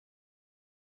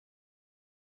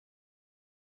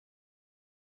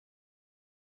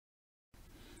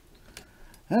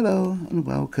Hello and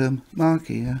welcome, Mark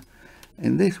here.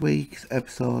 In this week's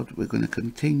episode we're going to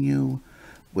continue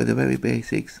with the very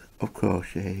basics of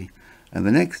crochet, and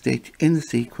the next stitch in the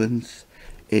sequence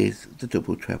is the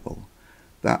double treble.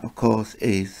 That of course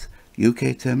is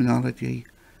UK terminology,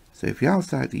 so if you're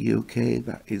outside the UK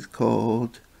that is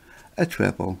called a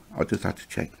treble. I'll just have to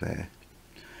check there.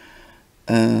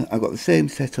 I've got the same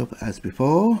setup as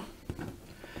before,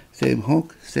 same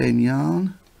hook, same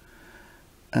yarn.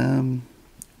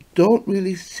 Don't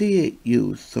really see it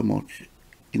used so much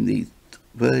in these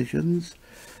versions,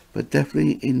 but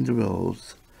definitely in the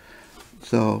rows.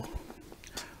 So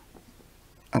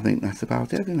I think that's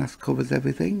about it, and that covers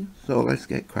everything. So let's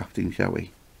get crafting, shall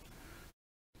we?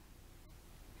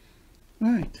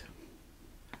 Right,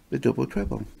 the double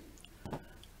treble.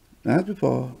 Now as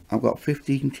before, I've got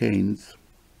 15 chains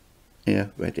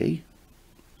here ready,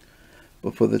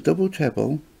 but for the double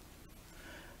treble,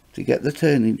 to get the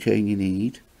turning chain you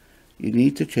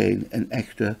need to chain an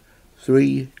extra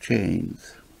 3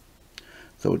 chains.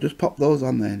 So we'll just pop those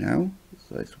on there now.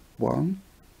 So it's 1,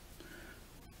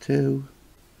 2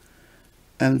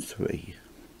 and 3.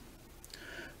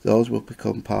 Those will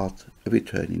become part of your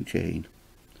turning chain.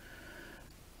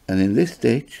 And in this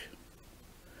stitch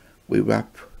we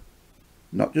wrap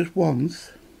not just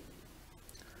once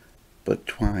but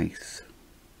twice,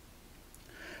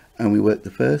 and we work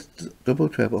the first double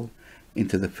treble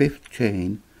into the 5th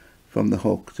chain from the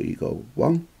hook. So you go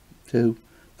 1, 2,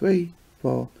 3,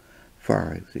 4,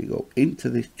 5. So you go into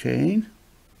this chain,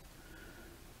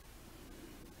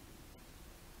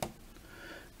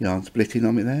 yarn splitting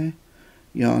on me there,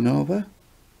 yarn over,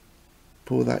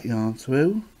 pull that yarn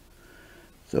through.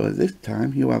 So at this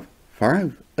time you have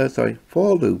 4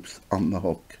 loops on the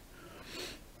hook.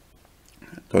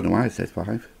 Don't know why I said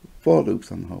 5. 4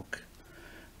 loops on the hook.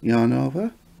 Yarn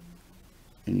over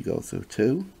and you go through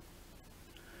 2,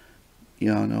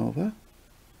 yarn over,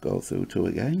 go through 2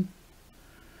 again,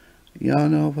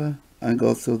 yarn over and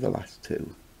go through the last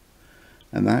 2,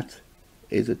 and that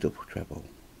is a double treble.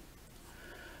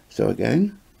 So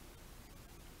again,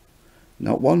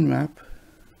 not 1 wrap,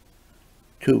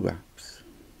 2 wraps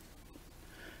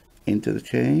into the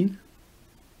chain,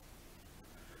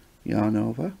 yarn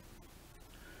over,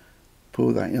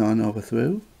 pull that yarn over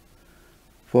through,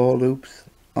 4 loops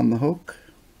on the hook,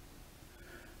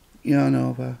 yarn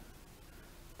over,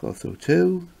 go through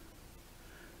 2,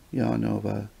 yarn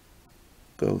over,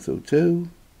 go through 2,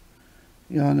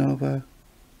 yarn over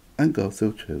and go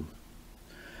through 2.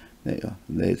 There you go.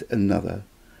 And there's another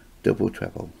double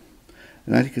treble.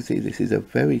 And as you can see, this is a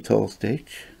very tall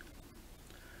stitch.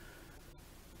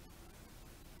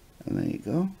 And there you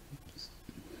go.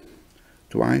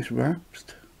 Twice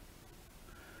wrapped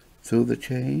through the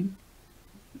chain,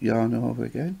 yarn over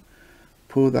again,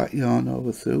 pull that yarn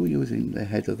over through using the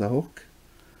head of the hook,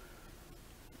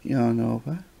 yarn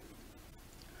over,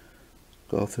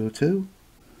 go through 2,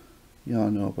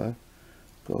 yarn over,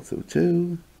 go through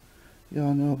 2,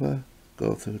 yarn over,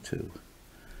 go through 2.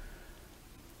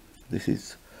 This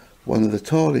is one of the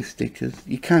tallest stitches.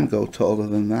 You can go taller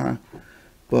than that,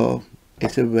 but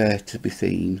it's a rare to be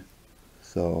seen,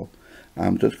 so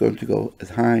I'm just going to go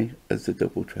as high as the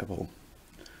double treble.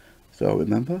 So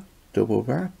remember, double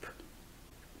wrap,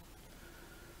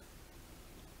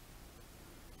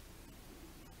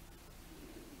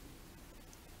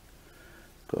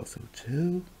 go through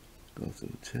 2, go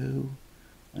through 2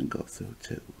 and go through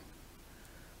 2.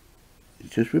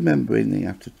 Just remembering that you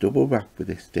have to double wrap with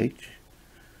this stitch,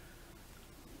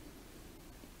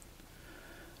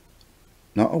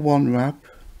 not a 1 wrap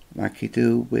like you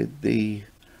do with the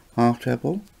half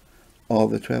treble or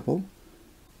the treble.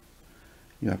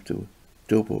 You have to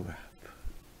double wrap.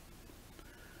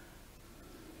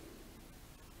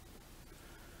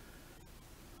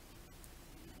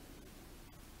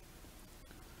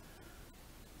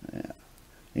 Yeah.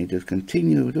 You just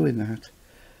continue doing that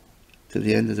to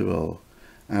the end of the row.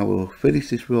 I will finish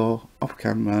this row off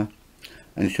camera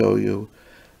and show you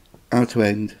how to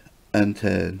end and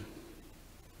turn.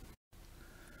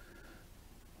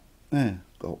 There,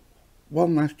 got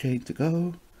 1 last chain to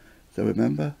go. So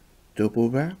remember, double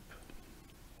wrap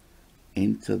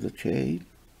into the chain,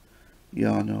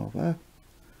 yarn over,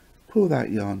 pull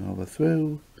that yarn over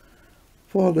through,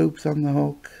 4 loops on the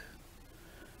hook,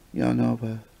 yarn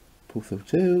over, pull through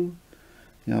 2,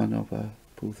 yarn over,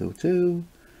 pull through 2,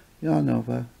 yarn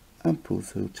over and pull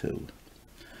through 2,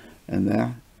 and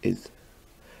that is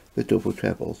the double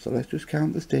treble. So let's just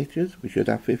count the stitches. We should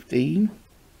have 15.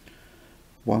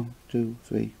 1, 2,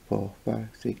 3, 4, 5,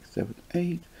 6, 7,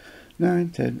 8, 9,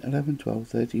 10, 11, 12,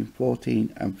 13,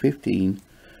 14 and 15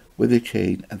 with a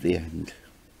chain at the end.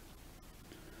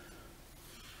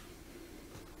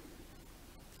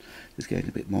 Just getting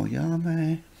a bit more yarn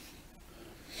there.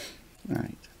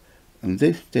 Right, and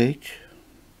this stitch,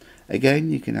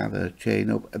 again you can either chain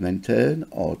up and then turn,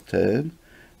 or turn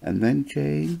and then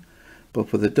chain, but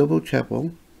for the double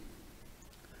treble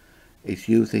it's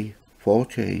usually 4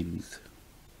 chains.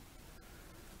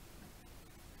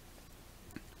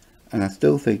 And I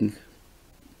still think,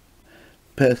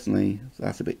 personally,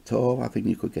 that's a bit tall. I think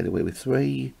you could get away with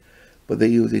 3, but they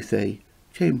usually say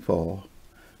chain 4.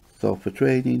 So for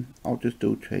training, I'll just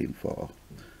do chain 4.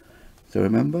 So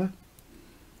remember,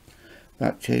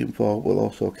 that chain 4 will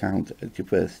also count as your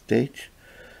first stitch.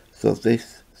 So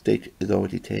this stitch is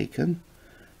already taken.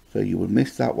 So you will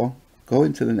miss that one. Go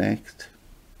into the next.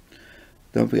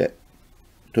 Don't forget,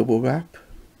 double wrap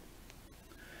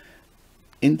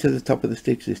into the top of the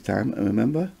stitch this time, and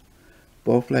remember,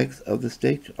 both legs of the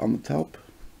stitch on the top.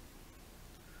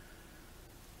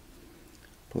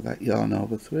 Pull that yarn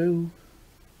over through,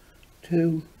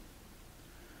 2,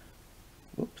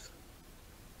 whoops,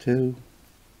 2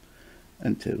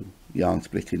 and 2. Yarn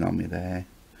splitting on me there.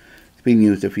 It's been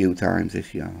used a few times,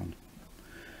 this yarn.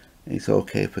 It's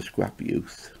okay for scrap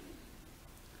use.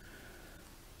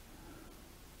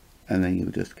 And then you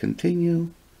just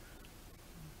continue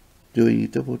doing your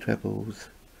double trebles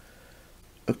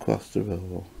across the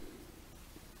row.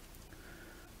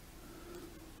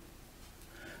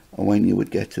 And when you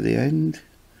would get to the end,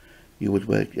 you would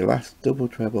work your last double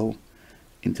treble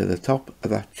into the top of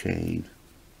that chain.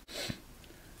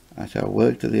 I shall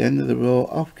work to the end of the row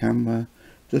off camera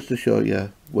just to show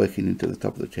you working into the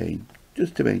top of the chain,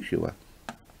 just to make sure.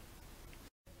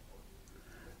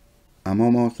 I'm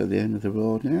almost at the end of the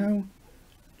row now.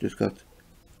 Just got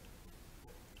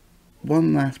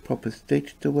one last proper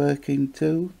stitch to work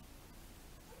into.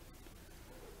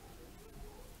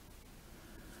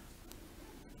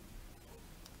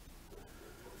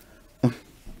 Oh,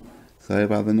 sorry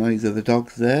about the noise of the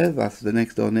dogs there. That's the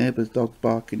next door neighbour's dog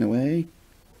barking away.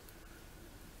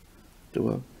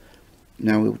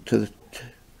 Now to the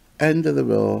end of the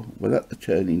row, we're at the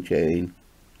turning chain,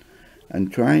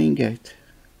 and try and get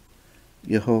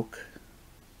your hook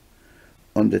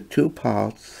under 2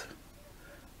 parts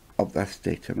of that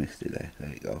stitch. I missed it there. There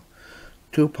you go.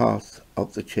 2 parts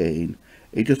of the chain.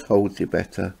 It just holds it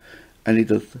better, and it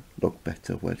does look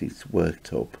better when it's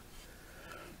worked up.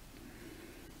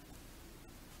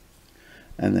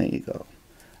 And there you go.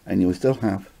 And you will still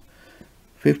have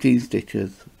 15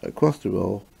 stitches across the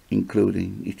row,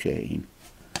 including your chain.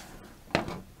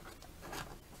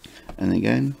 And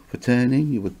again, for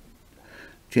turning, you would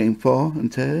chain 4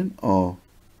 and turn, or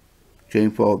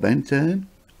chain 4 then turn,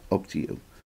 up to you.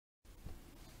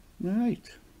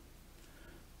 Right,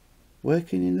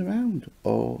 working in the round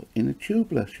or in a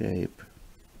tubular shape.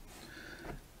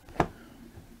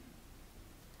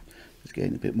 Just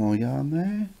getting a bit more yarn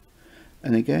there,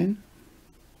 and again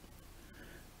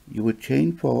you would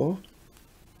chain 4.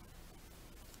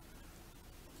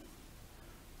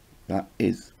 That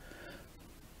is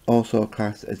also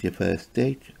classed as your first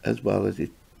stitch, as well as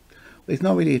it's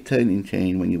not really a turning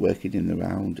chain when you're working in the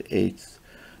round. It's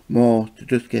more to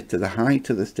just get to the height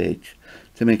of the stitch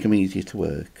to make them easier to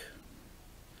work.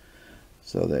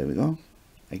 So there we go.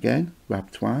 Again,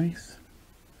 wrap twice.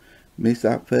 Miss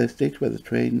that first stitch where the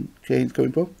chain's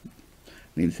coming from. I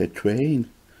nearly said train.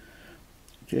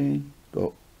 Chain,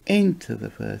 go into the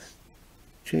first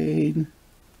chain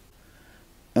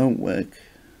and work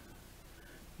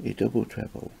a double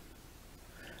treble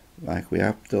like we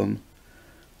have done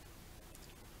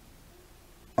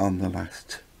on the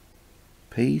last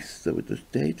piece that we just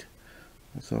did.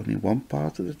 That's only one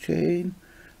part of the chain.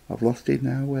 I've lost it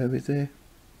now. Where is it?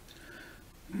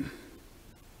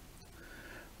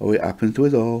 Oh, it happens to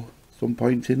us all some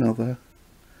point or another.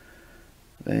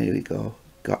 There we go.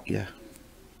 Got ya.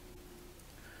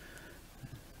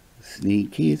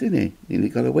 Sneaky, isn't it? Nearly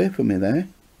got away from me there.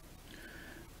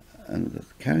 And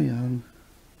just carry on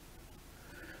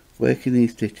working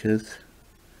these stitches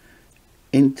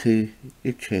into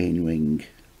your chain ring.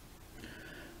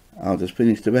 I'll just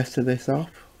finish the rest of this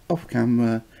off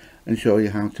camera and show you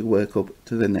how to work up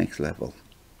to the next level.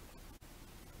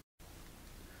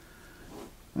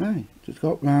 Right, just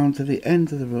got round to the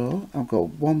end of the row. I've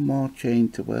got one more chain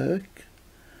to work.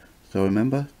 So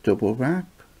remember, double wrap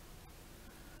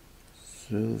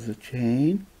through the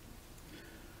chain.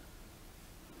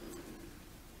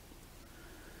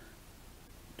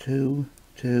 Two,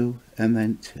 and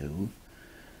then 2.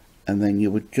 And then you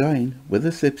would join with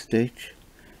a slip stitch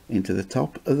into the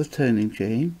top of the turning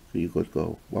chain. So you could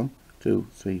go 1, 2,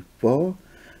 3, 4.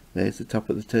 There's the top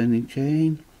of the turning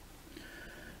chain.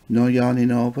 No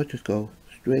yarning over, just go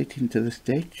straight into the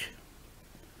stitch.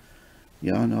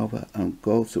 yarn over and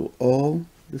go through all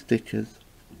the stitches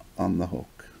on the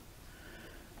hook.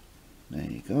 There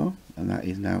you go, and that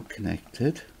is now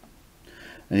connected.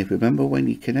 And if you remember, when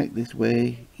you connect this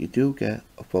way, you do get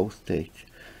a false stitch.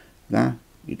 That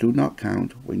you do not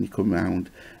count when you come round,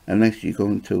 unless you're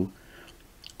going to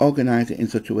organize it in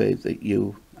such a way that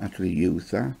you actually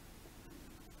use that.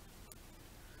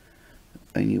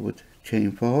 And you would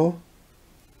chain 4.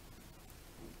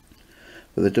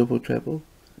 For the double treble,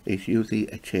 it's usually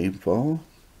a chain 4,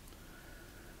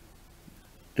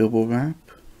 double wrap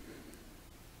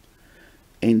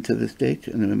into the stitch,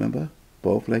 and remember,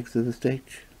 both legs of the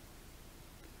stitch,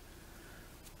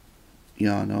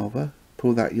 yarn over,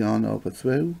 pull that yarn over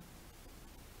through,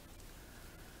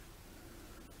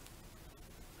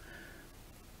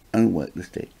 and work the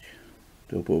stitch,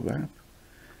 double wrap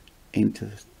into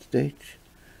the stitch,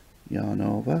 yarn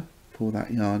over, pull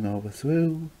that yarn over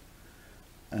through,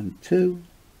 and 2,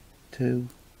 2,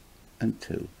 and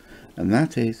 2, and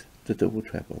that is the double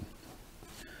treble.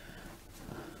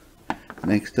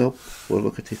 Next up, we'll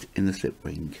look at it in the slip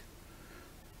ring.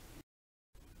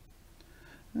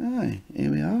 Right, here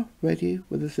we are, ready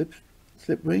with the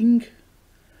slip ring.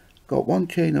 Got one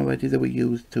chain already that we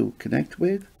used to connect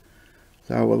with,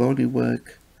 so I will only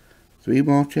work 3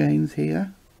 more chains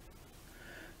here.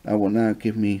 That will now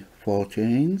give me 4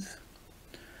 chains.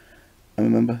 And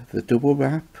remember, the double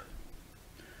wrap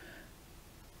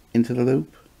into the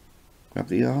loop, grab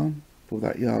the yarn, pull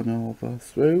that yarn over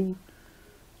through,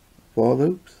 4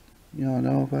 loops, yarn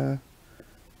over,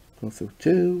 go through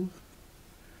 2,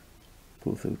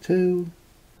 pull through 2,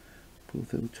 pull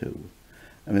through 2.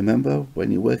 And remember,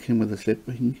 when you're working with a slip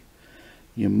ring,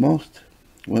 you must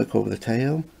work over the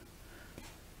tail,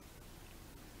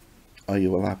 or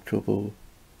you will have trouble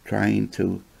trying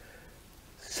to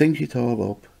cinch it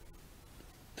all up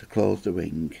to close the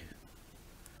ring.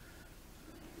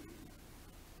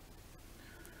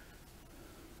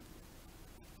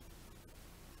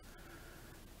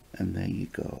 And there you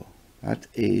go. That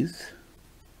is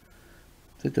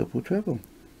the double treble.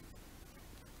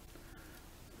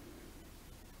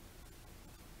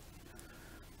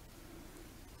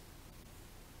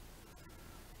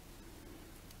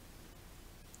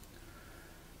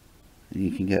 And you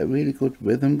can get a really good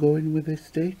rhythm going with this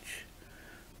stitch.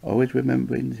 Always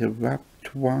remembering to wrap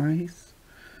twice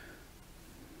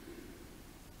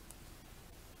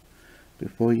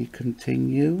before you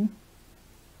continue.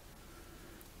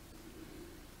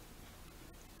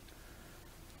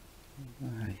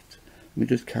 Right, let me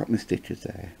just count my stitches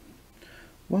there.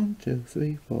 1, 2,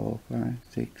 3, 4, 5,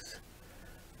 6,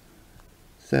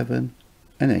 7,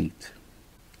 and 8.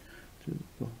 2,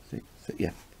 4, 6,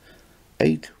 yeah,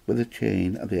 8 with a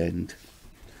chain at the end.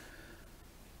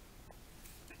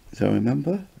 So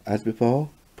remember, as before,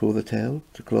 pull the tail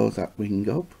to close that ring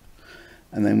up,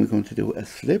 and then we're going to do a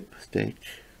slip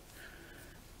stitch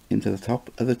into the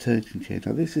top of the turning chain.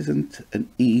 Now this isn't an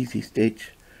easy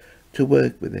stitch to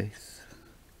work with this,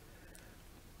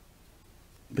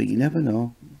 but you never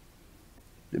know,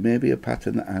 there may be a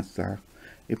pattern that has that.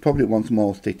 It probably wants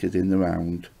more stitches in the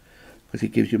round, because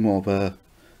it gives you more of a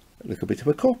little bit of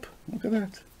a cup. Look at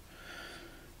that,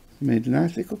 made a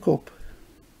nice little cup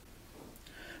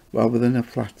rather than a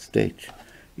flat stitch.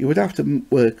 You would have to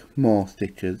work more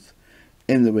stitches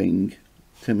in the ring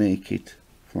to make it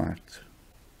flat,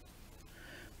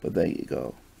 but there you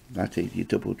go, that is your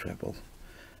double treble.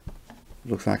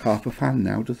 Looks like half a fan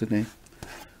now, doesn't it?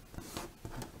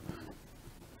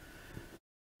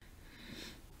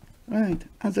 Right,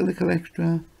 as a little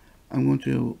extra, I'm going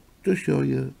to just show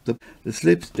you the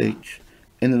slip stitch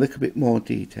in a little bit more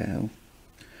detail,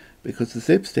 because the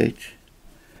slip stitch,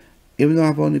 even though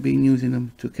I've only been using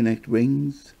them to connect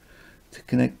rings, to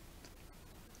connect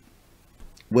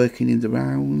working in the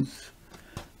rounds,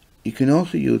 you can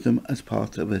also use them as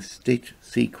part of a stitch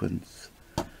sequence.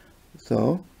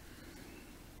 So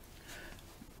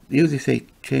usually say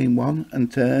chain 1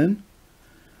 and turn,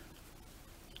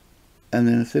 and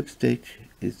then a slip stitch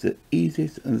is the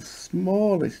easiest and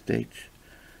smallest stitch.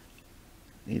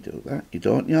 You do that, you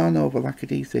don't yarn over like a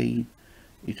DC,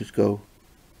 you just go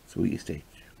through your stitch.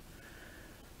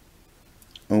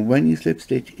 And when your slip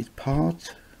stitch is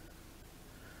part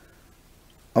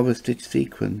of a stitch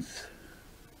sequence,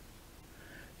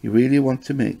 you really want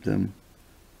to make them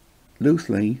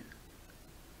loosely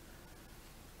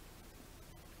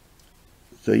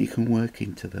so you can work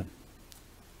into them.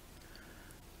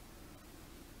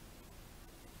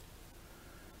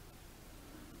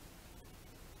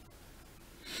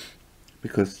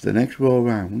 Because the next row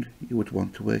round you would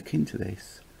want to work into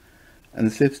this, and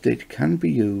the slip stitch can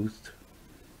be used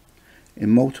in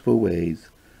multiple ways,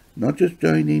 not just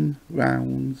joining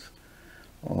rounds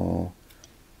or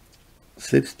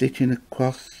slip stitching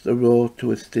across the row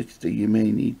to a stitch that you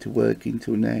may need to work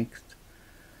into next.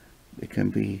 It can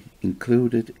be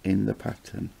included in the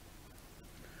pattern,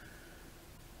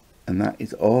 and that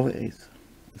is all it is.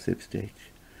 A slip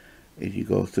stitch is you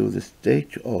go through the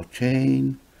stitch or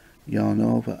chain, yarn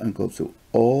over and go through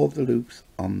all the loops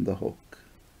on the hook,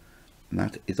 and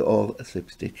that is all a slip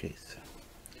stitch is.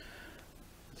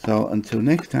 So until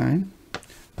next time,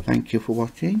 thank you for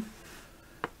watching,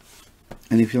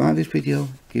 and if you like this video,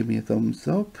 give me a thumbs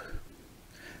up,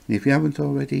 and if you haven't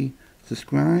already,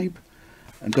 subscribe,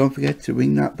 and don't forget to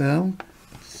ring that bell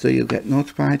so you'll get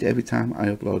notified every time I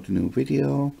upload a new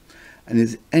video. And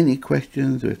if there's any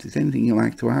questions or if there's anything you'd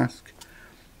like to ask,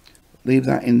 leave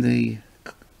that in the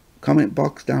comment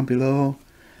box down below.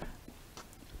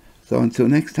 So until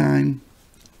next time,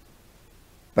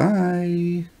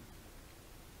 bye.